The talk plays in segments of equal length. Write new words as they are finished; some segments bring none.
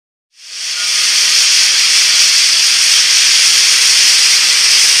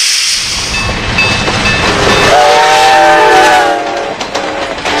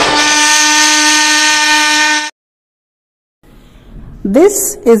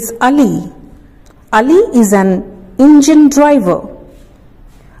This is Ali. Ali is an engine driver.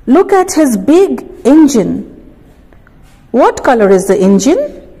 Look at his big engine. What color is the engine?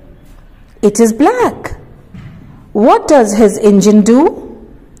 It is black. What does his engine do?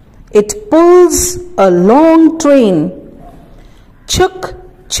 It pulls a long train. Chuk,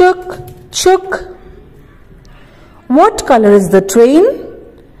 chuk, chuk. What color is the train?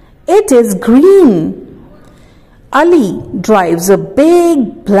 It is green. Ali drives a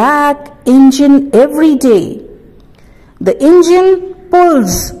big black engine every day. The engine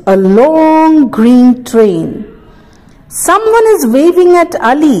pulls a long green train. Someone is waving at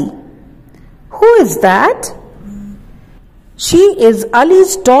Ali. Who is that? She is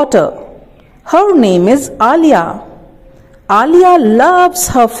Ali's daughter. Her name is Aliya. Aliya loves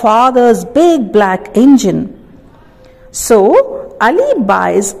her father's big black engine. So Ali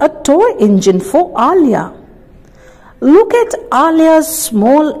buys a toy engine for Aliya. Look at Aliya's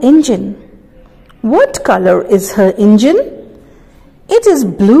small engine. What color is her engine? It is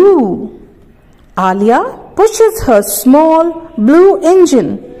blue. Aliya pushes her small blue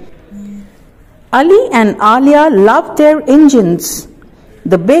engine. Ali and Aliya love their engines,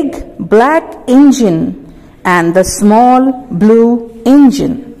 the big black engine and the small blue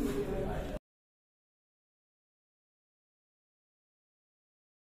engine.